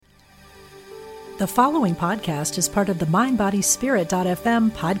The following podcast is part of the MindBodySpirit.fm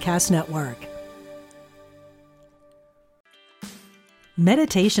podcast network.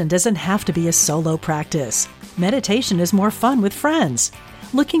 Meditation doesn't have to be a solo practice. Meditation is more fun with friends.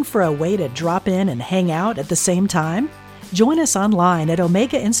 Looking for a way to drop in and hang out at the same time? Join us online at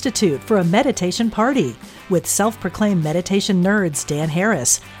Omega Institute for a meditation party with self-proclaimed meditation nerds Dan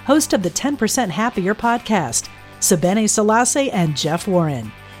Harris, host of the 10% Happier podcast, Sabene Selassie, and Jeff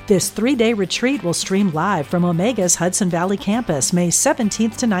Warren. This 3-day retreat will stream live from Omega's Hudson Valley campus May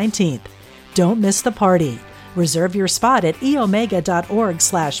 17th to 19th. Don't miss the party. Reserve your spot at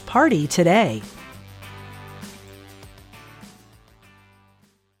eomega.org/party today.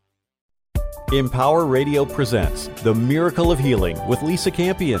 Empower Radio presents The Miracle of Healing with Lisa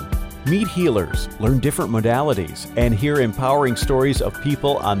Campion. Meet healers, learn different modalities, and hear empowering stories of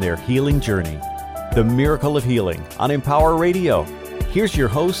people on their healing journey. The Miracle of Healing on Empower Radio. Here's your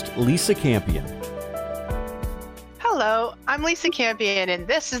host, Lisa Campion. Hello, I'm Lisa Campion, and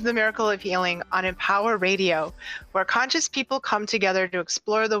this is The Miracle of Healing on Empower Radio, where conscious people come together to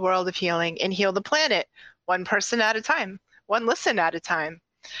explore the world of healing and heal the planet, one person at a time, one listen at a time.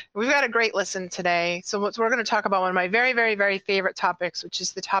 We've got a great listen today. So we're going to talk about one of my very, very, very favorite topics, which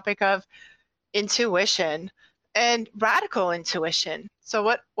is the topic of intuition and radical intuition.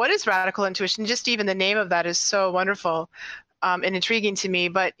 So what is radical intuition? Just even the name of that is so wonderful and intriguing to me.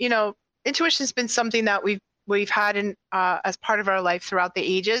 But, you know, intuition has been something that we've had in as part of our life throughout the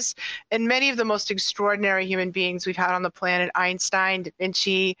ages. And many of the most extraordinary human beings we've had on the planet, Einstein, Da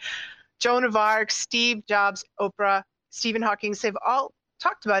Vinci, Joan of Arc, Steve Jobs, Oprah, Stephen Hawking, they've all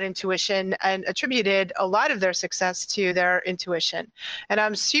talked about intuition and attributed a lot of their success to their intuition. And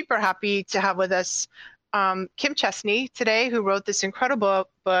I'm super happy to have with us Kim Chestney today, who wrote this incredible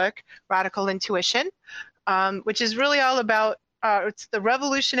book, Radical Intuition, which is really all about, it's the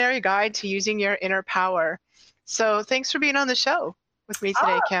revolutionary guide to using your inner power. So thanks for being on the show with me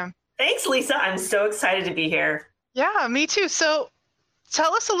today, Kim. Thanks, Lisa. I'm so excited to be here. Yeah, me too. So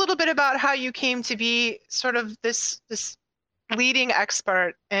tell us a little bit about how you came to be sort of this leading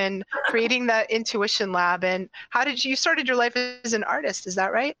expert in creating that intuition lab, and how did you started your life as an artist? Is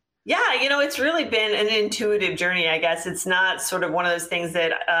that right? Yeah, you know, it's really been an intuitive journey, I guess. It's not sort of one of those things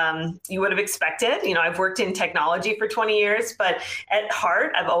that you would have expected. You know, I've worked in technology for 20 years, but at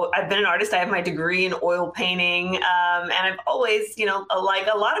heart, I've been an artist. I have my degree in oil painting, and I've always, you know, like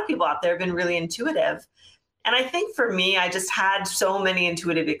a lot of people out there, been really intuitive. And I think for me, I just had so many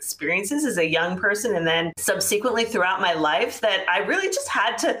intuitive experiences as a young person and then subsequently throughout my life that I really just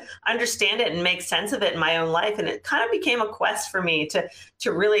had to understand it and make sense of it in my own life. And it kind of became a quest for me to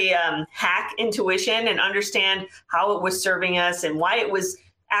really hack intuition and understand how it was serving us and why it was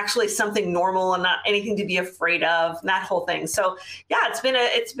actually something normal and not anything to be afraid of, and that whole thing. So yeah,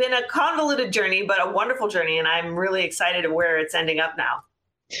 it's been a convoluted journey, but a wonderful journey. And I'm really excited at where it's ending up now.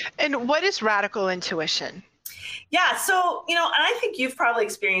 And what is radical intuition? Yeah. So, you know, and I think you've probably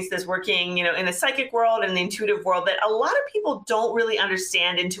experienced this working, you know, in the psychic world and the intuitive world, that a lot of people don't really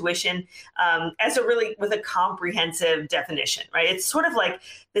understand intuition with a comprehensive definition, right? It's sort of like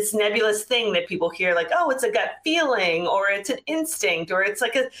this nebulous thing that people hear like, oh, it's a gut feeling, or it's an instinct, or it's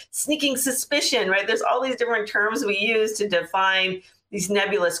like a sneaking suspicion, right? There's all these different terms we use to define these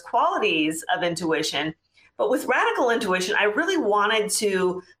nebulous qualities of intuition. But with radical intuition, I really wanted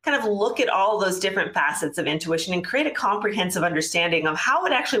to kind of look at all those different facets of intuition and create a comprehensive understanding of how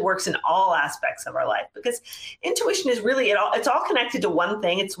it actually works in all aspects of our life. Because intuition is really, it's all connected to one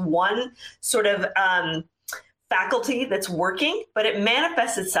thing. It's one sort of faculty that's working, but it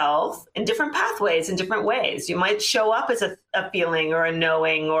manifests itself in different pathways, in different ways. You might show up as a feeling or a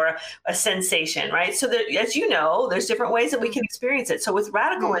knowing or a sensation, right? So that, as you know, there's different ways that we can experience it. So with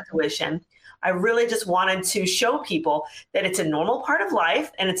radical intuition, I really just wanted to show people that it's a normal part of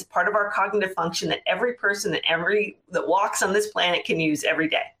life and it's a part of our cognitive function that every person that walks on this planet can use every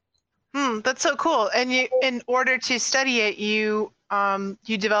day. That's so cool. And in order to study it, you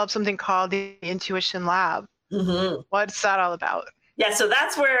developed something called the Intuition Lab. Mm-hmm. What's that all about? Yeah, so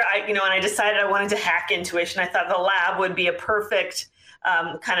that's where and I decided I wanted to hack intuition. I thought the lab would be a perfect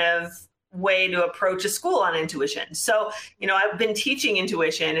kind of way to approach a school on intuition. So, you know, I've been teaching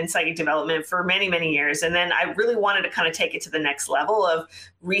intuition and psychic development for many, many years. And then I really wanted to kind of take it to the next level of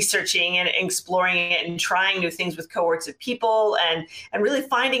researching and exploring it and trying new things with cohorts of people and really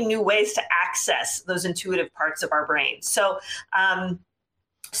finding new ways to access those intuitive parts of our brain. So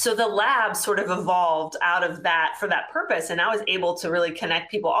the lab sort of evolved out of that for that purpose. And I was able to really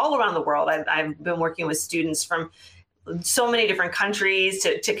connect people all around the world. I've been working with students from so many different countries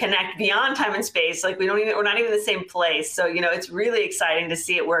to connect beyond time and space. Like we're not even in the same place. So, it's really exciting to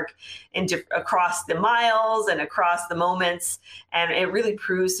see it work across the miles and across the moments. And it really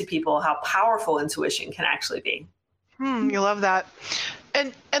proves to people how powerful intuition can actually be. You love that.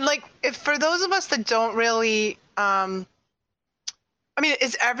 And like, if for those of us that don't really,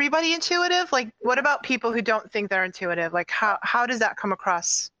 is everybody intuitive? Like, what about people who don't think they're intuitive? Like, how does that come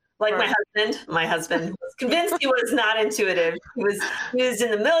across? Like my husband was convinced he was not intuitive. He was in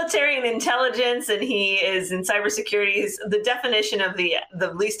the military and intelligence, and he is in cybersecurity. He's the definition of the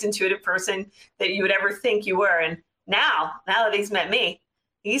least intuitive person that you would ever think you were. And now that he's met me,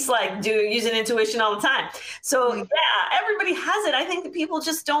 he's like using intuition all the time. So yeah, everybody has it. I think that people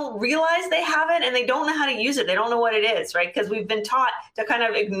just don't realize they have it, and they don't know how to use it. They don't know what it is, right? Because we've been taught to kind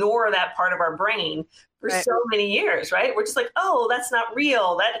of ignore that part of our brain for so many years, right? We're just like, oh, that's not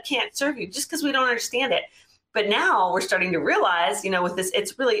real. That can't serve you, just because we don't understand it. But now we're starting to realize, with this,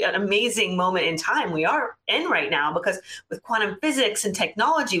 it's really an amazing moment in time we are in right now, because with quantum physics and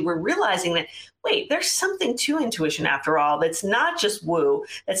technology, we're realizing that, wait, there's something to intuition after all. That's not just woo.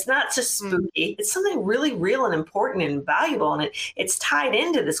 That's not just spooky. It's something really real and important and valuable. And it's tied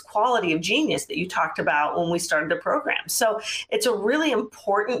into this quality of genius that you talked about when we started the program. So it's a really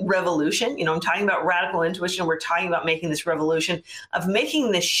important revolution. I'm talking about radical intuition. We're talking about making this revolution of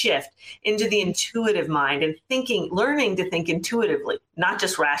making this shift into the intuitive mind and learning to think intuitively, not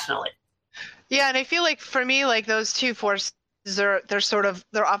just rationally. Yeah. And I feel like for me, like those two forces, they're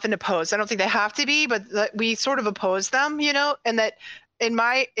often opposed. I don't think they have to be, but we sort of oppose them, and that in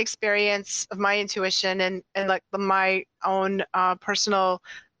my experience of my intuition and like my own personal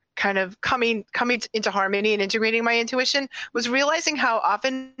kind of coming into harmony and integrating my intuition was realizing how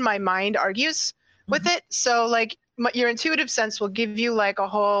often my mind argues with it. So like your intuitive sense will give you like a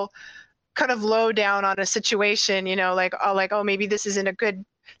whole kind of low down on a situation, oh, maybe this isn't a good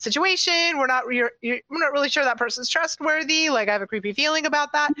situation. We're not really sure that person's trustworthy. Like I have a creepy feeling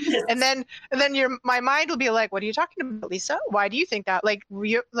about that. Yes. And then my mind will be like, what are you talking about, Lisa? Why do you think that? Like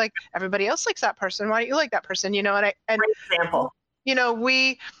everybody else likes that person. Why don't you like that person? Great example.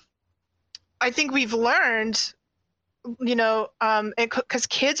 I think we've learned, because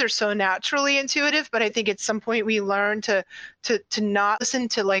kids are so naturally intuitive, but I think at some point we learn to not listen,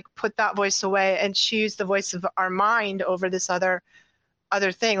 to like put that voice away and choose the voice of our mind over this other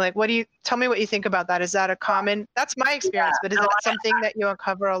thing. Like, tell me what you think about that? Is that that's my experience, but is that something that you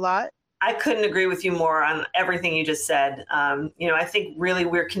uncover a lot? I couldn't agree with you more on everything you just said. I think really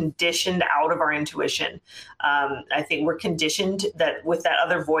we're conditioned out of our intuition. I think we're conditioned that with that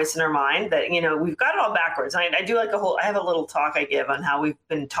other voice in our mind that, we've got it all backwards. I do I have a little talk I give on how we've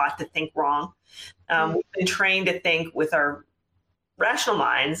been taught to think wrong. We've been trained to think with our rational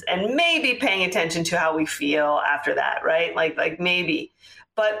minds and maybe paying attention to how we feel after that, right? Like maybe.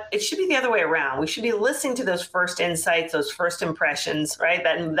 But it should be the other way around. We should be listening to those first insights, those first impressions, right?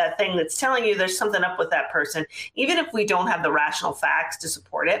 That thing that's telling you there's something up with that person, even if we don't have the rational facts to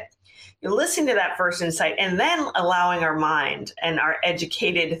support it. You're listening to that first insight and then allowing our mind and our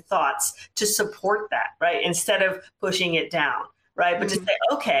educated thoughts to support that, right? Instead of pushing it down, right? But to say,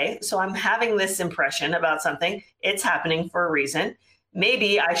 okay, so I'm having this impression about something. It's happening for a reason.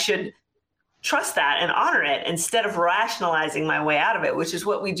 Maybe I should trust that and honor it instead of rationalizing my way out of it, which is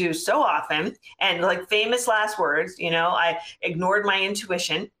what we do so often. And like famous last words, I ignored my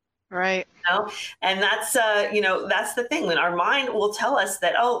intuition. Right. And that's, that's the thing. When our mind will tell us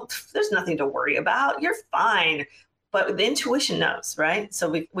that, oh, there's nothing to worry about. You're fine. But the intuition knows, right? So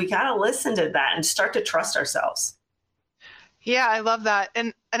we got to listen to that and start to trust ourselves. Yeah, I love that.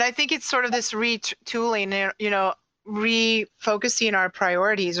 And I think it's sort of this retooling, refocusing our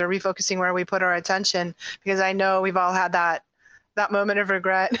priorities or refocusing where we put our attention, because I know we've all had that moment of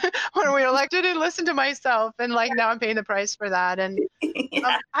regret when we were like, didn't listen to myself, and like now I'm paying the price for that. And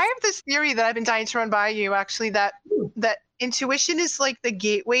I have this theory that I've been dying to run by you, actually, that intuition is like the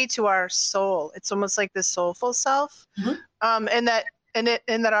gateway to our soul. It's almost like the soulful self, and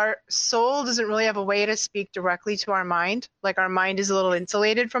that our soul doesn't really have a way to speak directly to our mind. Like our mind is a little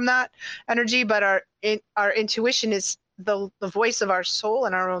insulated from that energy, but our intuition is the voice of our soul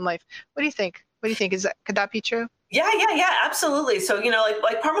in our own life. What do you think? Could that be true? Yeah, absolutely. So,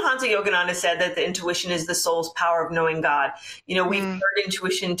 like Paramahansa Yogananda said that the intuition is the soul's power of knowing God. We've heard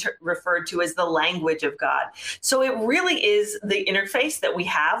intuition referred to as the language of God. So it really is the interface that we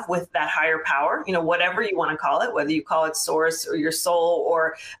have with that higher power, whatever you want to call it, whether you call it source or your soul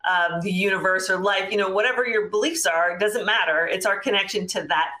or the universe or life, whatever your beliefs are, it doesn't matter. It's our connection to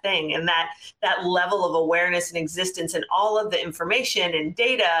that thing and that level of awareness and existence and all of the information and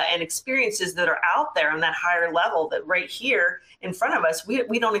data and experiences that are out there on that higher level level that right here in front of us,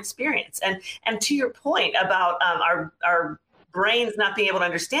 we don't experience. And to your point about our brains not being able to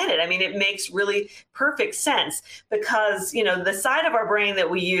understand it, I mean, it makes really perfect sense, because, the side of our brain that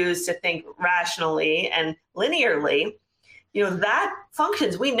we use to think rationally and linearly, that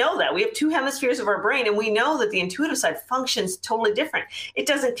functions. We know that. We have two hemispheres of our brain, and we know that the intuitive side functions totally different. It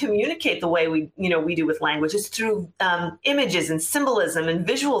doesn't communicate the way we do with language. It's through images and symbolism and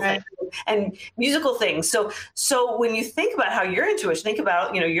visual things and musical things. So when you think about how your intuition, think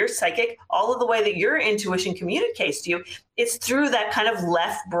about, your psychic, all of the way that your intuition communicates to you, it's through that kind of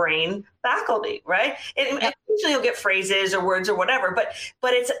left brain faculty, right? And occasionally you'll get phrases or words or whatever, but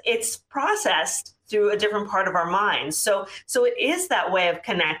it's processed through a different part of our minds. So it is that way of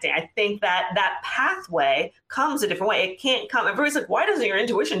connecting. I think that pathway comes a different way. It can't come. Everybody's like, why doesn't your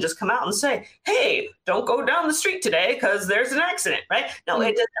intuition just come out and say, hey, don't go down the street today because there's an accident, right? No,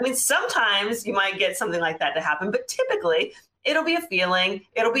 it doesn't. I mean, sometimes you might get something like that to happen, but typically it'll be a feeling,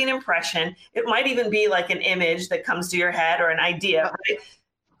 it'll be an impression. It might even be like an image that comes to your head or an idea, right?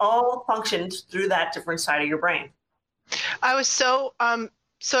 All functions through that different side of your brain. I was so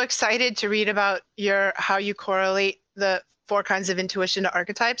excited to read about how you correlate the 4 kinds of intuition to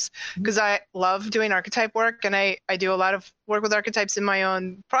archetypes, because I love doing archetype work, and I do a lot of work with archetypes in my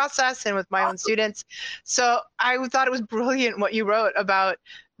own process and with my own students. So I thought it was brilliant what you wrote about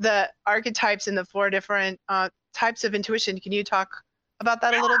the archetypes and the 4 different types of intuition. Can you talk about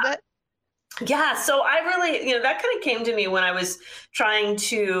that a little bit? Yeah. So I really, that kind of came to me when I was trying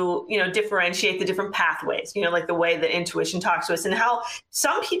to, differentiate the different pathways, like the way that intuition talks to us, and how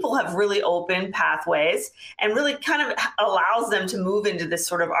some people have really open pathways and really kind of allows them to move into this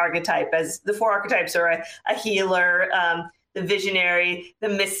sort of archetype, as the 4 archetypes are a healer, the visionary, the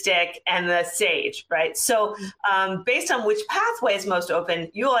mystic, and the sage, right? So based on which pathway is most open,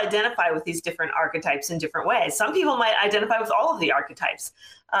 you'll identify with these different archetypes in different ways. Some people might identify with all of the archetypes.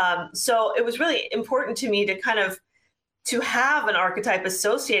 So it was really important to me to have an archetype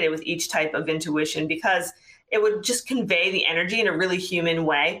associated with each type of intuition, because it would just convey the energy in a really human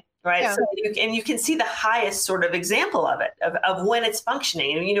way. Right. Yeah. So you can see the highest sort of example of it, of when it's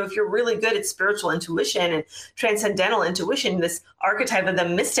functioning. And, if you're really good at spiritual intuition and transcendental intuition, this archetype of the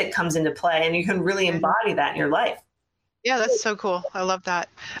mystic comes into play, and you can really embody that in your life. Yeah, that's so cool. I love that.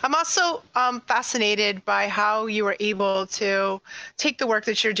 I'm also fascinated by how you were able to take the work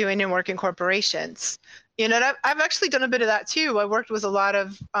that you're doing and work in corporations. And I've actually done a bit of that too. I worked with a lot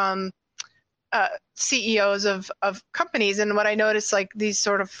of CEOs of companies, and what I noticed, like these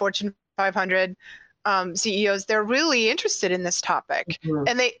sort of Fortune 500 CEOs, they're really interested in this topic,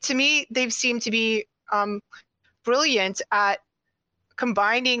 and they've seemed to be brilliant at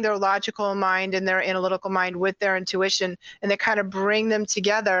combining their logical mind and their analytical mind with their intuition, and they kind of bring them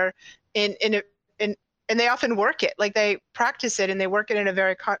together and they often work it, like they practice it and they work it in a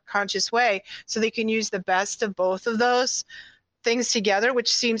very conscious way, so they can use the best of both of those things together,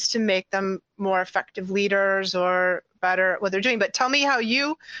 which seems to make them more effective leaders or better at what they're doing. But tell me how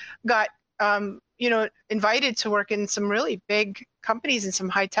you got, invited to work in some really big companies and some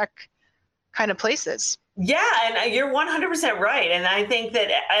high tech kind of places. Yeah, and you're 100% right. And I think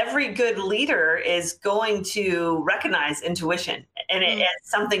that every good leader is going to recognize intuition and it's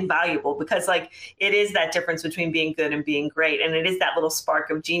something valuable, because it is that difference between being good and being great. And it is that little spark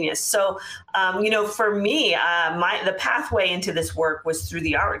of genius. So, for me, the pathway into this work was through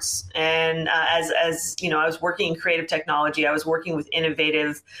the arts. And as I was working in creative technology, I was working with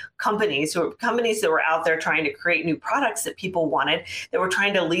innovative companies that were out there trying to create new products that people wanted, that were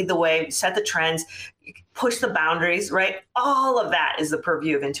trying to lead the way, set the trends, push the boundaries, right? All of that is the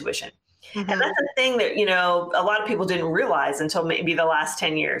purview of intuition. And that's a thing that, a lot of people didn't realize until maybe the last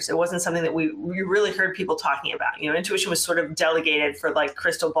 10 years. It wasn't something that we really heard people talking about. Intuition was sort of delegated for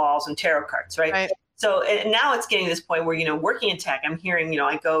crystal balls and tarot cards, right? So now it's getting to this point where, working in tech, I'm hearing,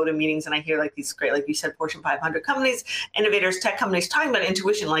 I go to meetings and I hear these great, like you said, Fortune 500 companies, innovators, tech companies talking about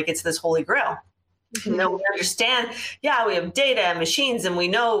intuition like it's this holy grail. We understand, we have data and machines and we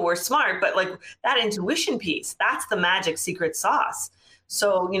know we're smart, but that intuition piece, that's the magic secret sauce.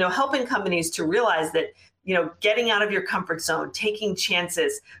 So, helping companies to realize that, getting out of your comfort zone, taking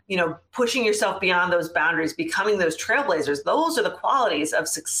chances, pushing yourself beyond those boundaries, becoming those trailblazers, those are the qualities of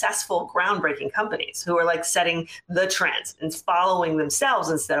successful, groundbreaking companies who are setting the trends and following themselves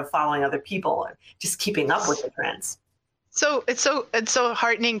instead of following other people and just keeping up with the trends. So it's so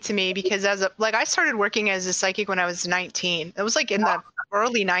heartening to me, because I started working as a psychic when I was 19. It was in the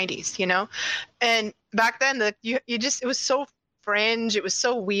early 90s, and back then it was so fringe. It was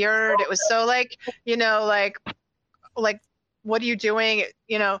so weird. It was so what are you doing?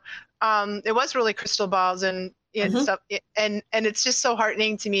 It was really crystal balls and and stuff. And it's just so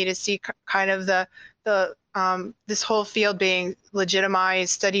heartening to me to see kind of this whole field being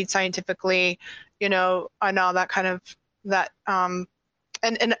legitimized, studied scientifically, and all that kind of that. And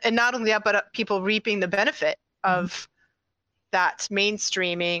not only that, but people reaping the benefit of that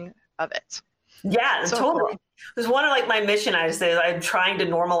mainstreaming of it. Yeah, so totally. Cool. It was one of like my mission. I say I'm trying to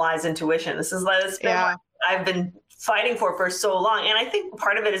normalize intuition. This is what I've been fighting for so long. And I think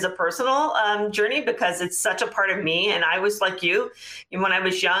part of it is a personal journey because it's such a part of me. And I was like you, and when I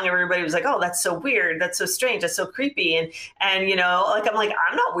was young, everybody was like, oh, that's so weird. That's so strange. That's so creepy. And I'm like,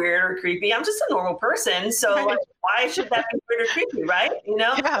 I'm not weird or creepy. I'm just a normal person. So like, why should that be weird or creepy? Right.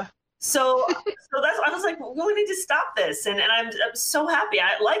 Yeah. So I was like, we need to stop this. And I'm so happy.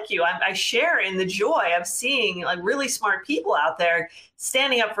 I share in the joy of seeing like really smart people out there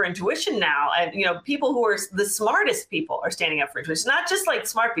standing up for intuition now. And, people who are the smartest people are standing up for intuition, not just like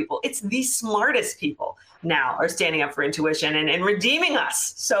smart people. It's the smartest people now are standing up for intuition and redeeming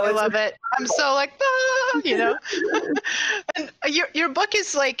us. So I love it. I'm so like, and your book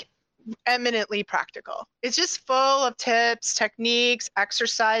is like eminently practical. It's just full of tips, techniques,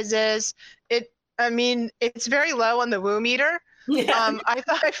 exercises. It's very low on the woo meter. Yeah.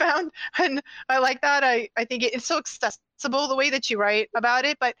 I found, and I like that. I think it's so accessible the way that you write about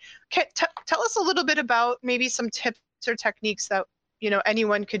it. But tell us a little bit about maybe some tips or techniques that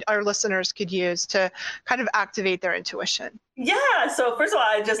our listeners could use to kind of activate their intuition. Yeah. So first of all,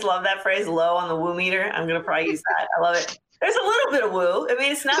 I just love that phrase, low on the woo meter. I'm going to probably use that. I love it. There's a little bit of woo. I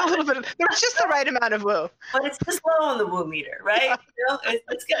mean, it's not a little bit. There's just the right amount of woo, but it's just low on the woo meter, right? Yeah.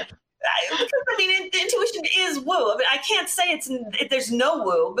 It's good. Intuition is woo. I mean, I can't say there's no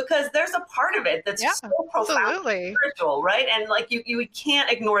woo because there's a part of it that's so profoundly spiritual, right? And like you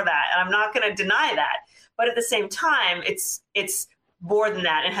can't ignore that, and I'm not going to deny that. But at the same time, it's more than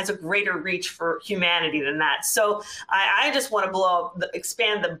that and has a greater reach for humanity than that. So I just want to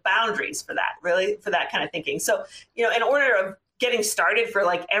expand the boundaries for that, really, for that kind of thinking. So, in order of getting started for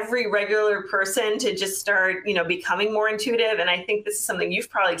like every regular person to just start, becoming more intuitive. And I think this is something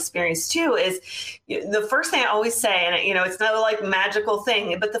you've probably experienced too, is the first thing I always say, and it's not like magical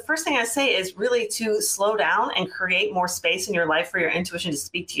thing, but the first thing I say is really to slow down and create more space in your life for your intuition to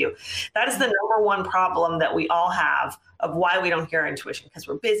speak to you. That is the number one problem that we all have of why we don't hear our intuition, because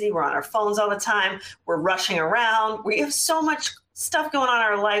we're busy, we're on our phones all the time, we're rushing around, we have so much stuff going on in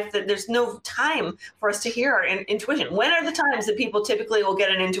our life that there's no time for us to hear our intuition. When are the times that people typically will get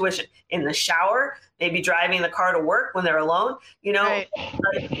an intuition? In the shower, maybe driving the car to work when they're alone, right.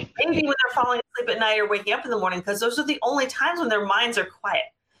 Like maybe when they're falling asleep at night or waking up in the morning, because those are the only times when their minds are quiet.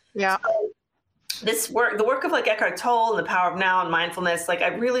 Yeah. So the work of like Eckhart Tolle and the power of now and mindfulness, like I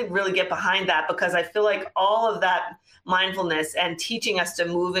really, really get behind that because I feel like all of that mindfulness and teaching us to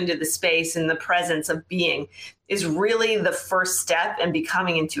move into the space and the presence of being is really the first step in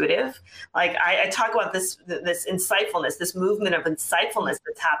becoming intuitive. Like I talk about this insightfulness, this movement of insightfulness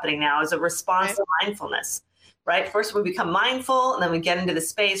that's happening now as a response to mindfulness. Right? First, we become mindful, and then we get into the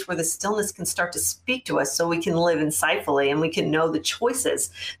space where the stillness can start to speak to us so we can live insightfully and we can know the choices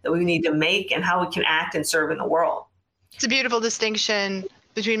that we need to make and how we can act and serve in the world. It's a beautiful distinction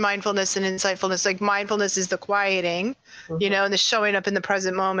between mindfulness and insightfulness. Like mindfulness is the quieting, and the showing up in the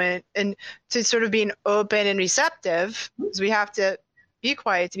present moment, and to sort of being open and receptive, because we have to be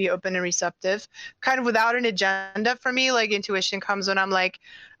quiet to be open and receptive, kind of without an agenda. For me, like intuition comes when I'm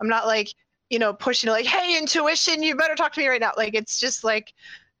not like, pushing like, hey, intuition, you better talk to me right now. Like, it's just like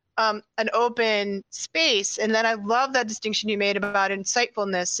an open space. And then I love that distinction you made about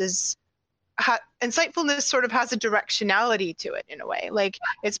insightfulness insightfulness sort of has a directionality to it in a way. Like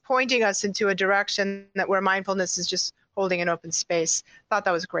it's pointing us into a direction where mindfulness is just holding an open space. Thought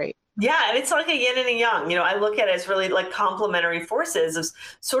that was great. Yeah, and it's like a yin and a yang. I look at it as really like complementary forces of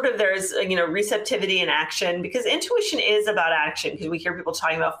sort of there's, receptivity and action, because intuition is about action, because we hear people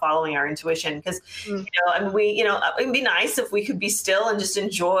talking about following our intuition because, it'd be nice if we could be still and just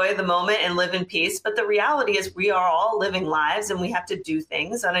enjoy the moment and live in peace. But the reality is we are all living lives and we have to do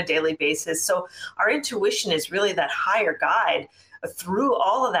things on a daily basis. So our intuition is really that higher guide through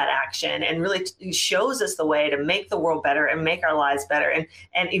all of that action and really shows us the way to make the world better and make our lives better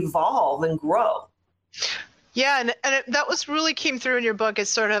and evolve and grow. Yeah, and that was really came through in your book as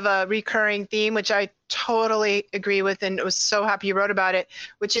sort of a recurring theme, which I totally agree with, and was so happy you wrote about it,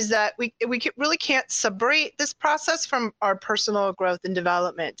 which is that we really can't separate this process from our personal growth and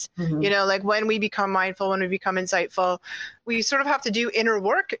development. Mm-hmm. Like when we become mindful, when we become insightful, we sort of have to do inner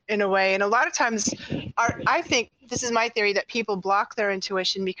work in a way. And a lot of times, I think this is my theory, that people block their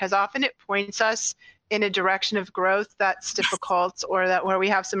intuition because often it points us in a direction of growth that's difficult or that where we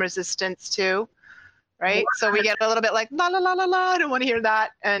have some resistance to. right? So we get a little bit like, la, la, la, la, la, I don't want to hear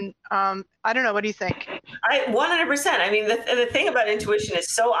that. And I don't know, what do you think? 100%. I mean, the thing about intuition is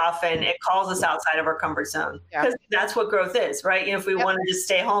so often it calls us outside of our comfort zone, because that's what growth is, right? If we want to just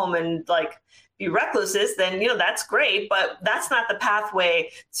stay home and like be recluses, then, that's great, but that's not the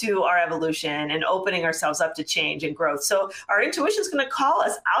pathway to our evolution and opening ourselves up to change and growth. So our intuition is going to call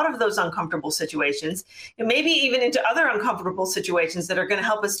us out of those uncomfortable situations, and maybe even into other uncomfortable situations that are going to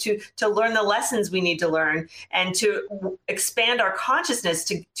help us to learn the lessons we need to learn and to expand our consciousness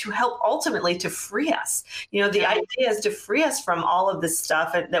to help ultimately to free us. The idea is to free us from all of this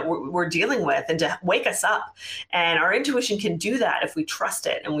stuff that we're dealing with and to wake us up. And our intuition can do that if we trust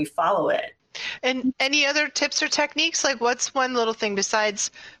it and we follow it. And any other tips or techniques? Like, what's one little thing besides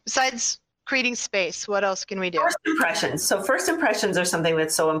creating space? What else can we do? First impressions. So first impressions are something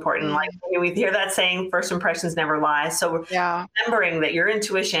that's so important. Like we hear that saying, first impressions never lie. So remembering that your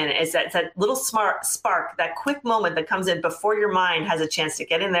intuition is that little smart spark, that quick moment that comes in before your mind has a chance to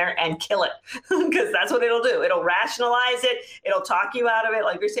get in there and kill it, because that's what it'll do. It'll rationalize it. It'll talk you out of it.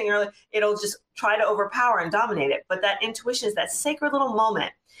 Like you're saying earlier, it'll just try to overpower and dominate it. But that intuition is that sacred little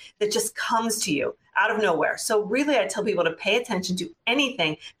moment that just comes to you out of nowhere. So really, I tell people to pay attention to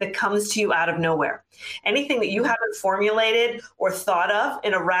anything that comes to you out of nowhere. Anything that you haven't formulated or thought of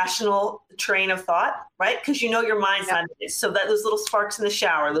in a rational train of thought, right? Because your mind's not. So that those little sparks in the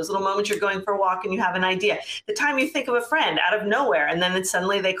shower, those little moments you're going for a walk and you have an idea, the time you think of a friend out of nowhere and then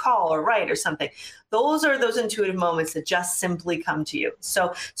suddenly they call or write or something. Those are those intuitive moments that just simply come to you.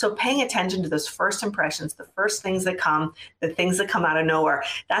 So paying attention to those first impressions, the first things that come, the things that come out of nowhere,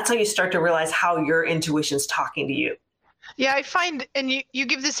 that's how you start to realize how your intuition's talking to you. Yeah, I find, and you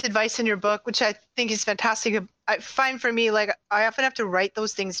give this advice in your book, which I think is fantastic. I find for me, like, I often have to write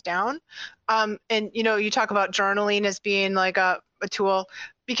those things down. And, you talk about journaling as being like a tool,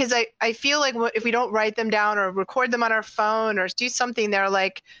 because I feel like if we don't write them down or record them on our phone or do something,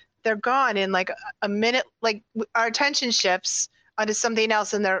 they're gone in like a minute. Like our attention shifts onto something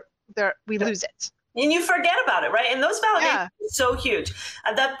else and we lose it. And you forget about it, right? And those validations are so huge.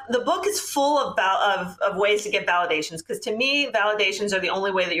 The book is full of ways to get validations, because to me, validations are the only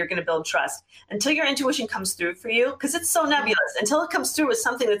way that you're going to build trust. Until your intuition comes through for you, because it's so nebulous, until it comes through as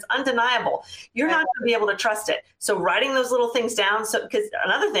something that's undeniable, you're not going to be able to trust it. So writing those little things down, because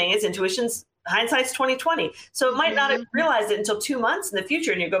another thing is intuition's hindsight's 20/20. So it might not have realized it until 2 months in the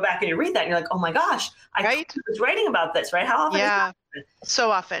future, and you go back and you read that and you're like, oh my gosh, I was writing about this, right? How often? Yeah, so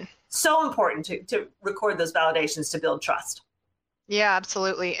often. So important to record those validations to build trust. Yeah,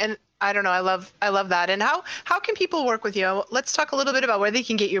 absolutely. And I don't know, I love that. And how can people work with you? Let's talk a little bit about where they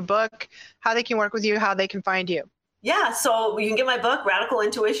can get your book, how they can work with you, how they can find you. Yeah, so you can get my book, Radical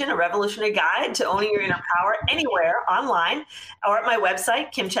Intuition, A Revolutionary Guide to Owning Your Inner Power, anywhere online or at my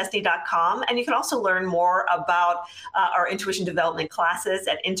website, kimchestney.com. And you can also learn more about our intuition development classes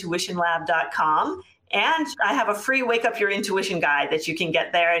at intuitionlab.com. And I have a free Wake Up Your Intuition guide that you can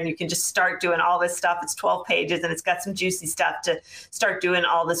get there, and you can just start doing all this stuff. It's 12 pages and it's got some juicy stuff to start doing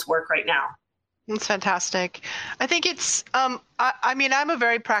all this work right now. That's fantastic. I think it's, I'm a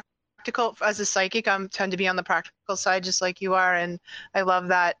very practical, as a psychic, I tend to be on the practical side, just like you are. And I love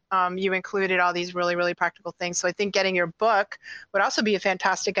that you included all these really, really practical things. So I think getting your book would also be a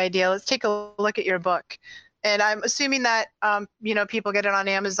fantastic idea. Let's take a look at your book. And I'm assuming that, people get it on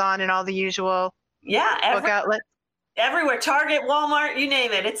Amazon and all the usual book outlets. Everywhere, Target, Walmart, you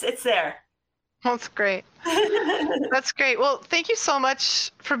name it, it's there. That's great. That's great. Well, thank you so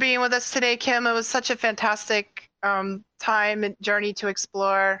much for being with us today, Kim. It was such a fantastic time and journey to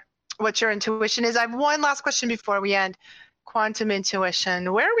explore what your intuition is. I have one last question before we end. Quantum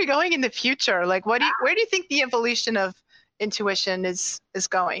intuition. Where are we going in the future? Like, where do you think the evolution of intuition is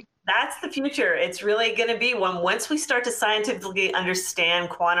going? That's the future. It's really going to be once we start to scientifically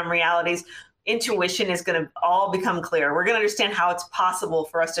understand quantum realities, intuition is going to all become clear. We're going to understand how it's possible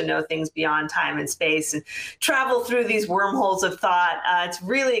for us to know things beyond time and space and travel through these wormholes of thought. It's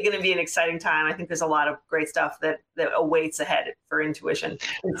really going to be an exciting time. I think there's a lot of great stuff that awaits ahead for intuition.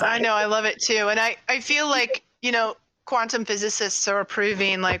 I know. I love it too. And I feel like, quantum physicists are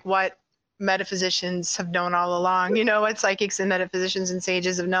proving like what metaphysicians have known all along, what psychics and metaphysicians and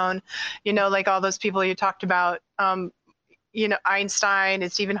sages have known, like all those people you talked about, Einstein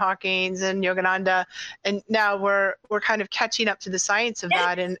and Stephen Hawking and Yogananda, and now we're kind of catching up to the science of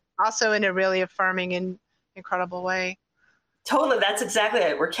that, and also in a really affirming and incredible way. Totally, that's exactly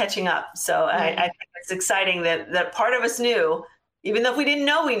it. We're catching up. So I think it's exciting that part of us knew, even though if we didn't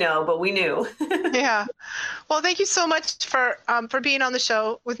know, we know, but we knew. Yeah. Well, thank you so much for being on the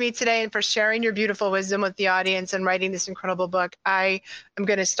show with me today and for sharing your beautiful wisdom with the audience and writing this incredible book. I am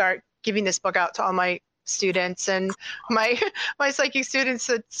going to start giving this book out to all my students and my psychic students.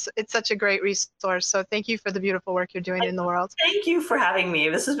 It's such a great resource. So thank you for the beautiful work you're doing in the world. Thank you for having me.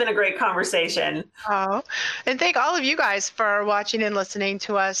 This has been a great conversation. Oh, and thank all of you guys for watching and listening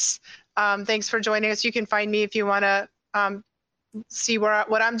to us. Thanks for joining us. You can find me if you want to see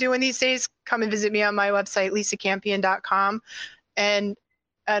what I'm doing these days. Come and visit me on my website, lisacampion.com. And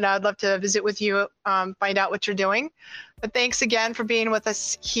I'd love to visit with you, find out what you're doing. But thanks again for being with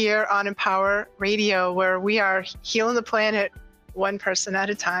us here on Empower Radio, where we are healing the planet one person at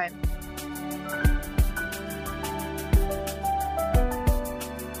a time.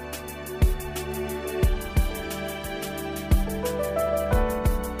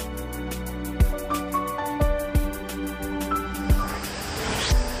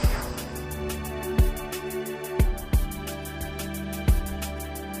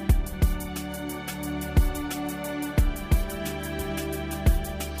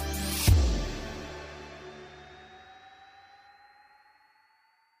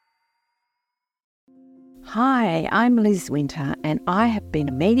 Hi, I'm Liz Winter, and I have been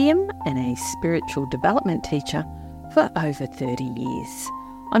a medium and a spiritual development teacher for over 30 years.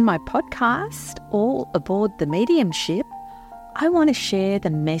 On my podcast, All Aboard the Mediumship, I want to share the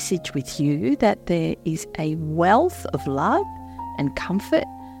message with you that there is a wealth of love and comfort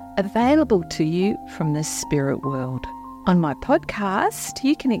available to you from the spirit world. On my podcast,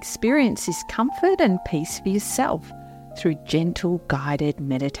 you can experience this comfort and peace for yourself through gentle guided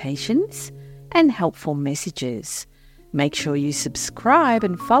meditations and helpful messages. Make sure you subscribe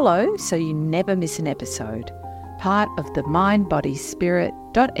and follow so you never miss an episode. Part of the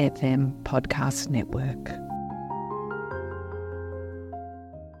mindbodyspirit.fm podcast network.